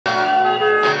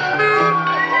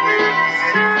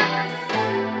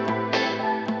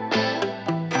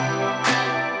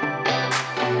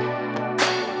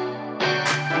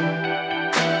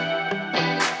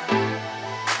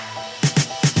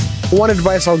one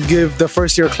advice I'll give the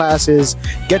first year class is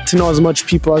get to know as much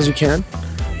people as you can.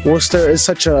 Wooster is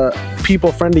such a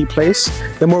people-friendly place.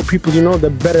 The more people you know,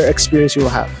 the better experience you will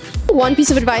have. One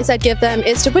piece of advice I'd give them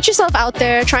is to put yourself out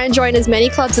there, try and join as many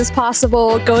clubs as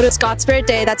possible, go to Scott's Spirit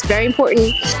Day, that's very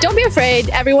important. Don't be afraid,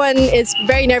 everyone is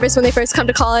very nervous when they first come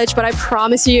to college, but I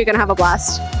promise you're gonna have a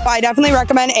blast. I definitely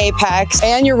recommend Apex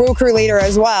and your Woo Crew leader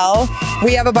as well.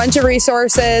 We have a bunch of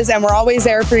resources and we're always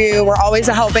there for you. We're always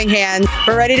a helping hand.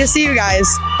 We're ready to see you guys.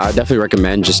 I definitely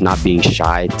recommend just not being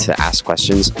shy to ask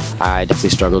questions. I definitely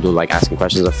struggled with asking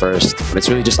questions at first, but it's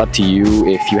really just up to you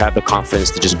if you have the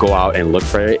confidence to just go out and look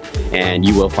for it, and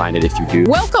you will find it if you do.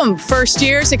 Welcome, first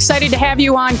years. Excited to have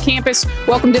you on campus.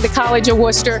 Welcome to the College of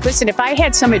Wooster. Listen, if I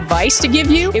had some advice to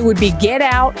give you, it would be get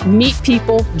out, meet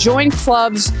people, join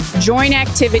clubs, join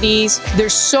activities.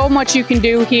 There's so much you can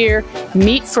do here.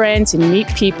 Meet friends and meet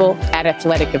people at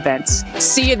athletic events.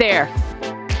 See you there.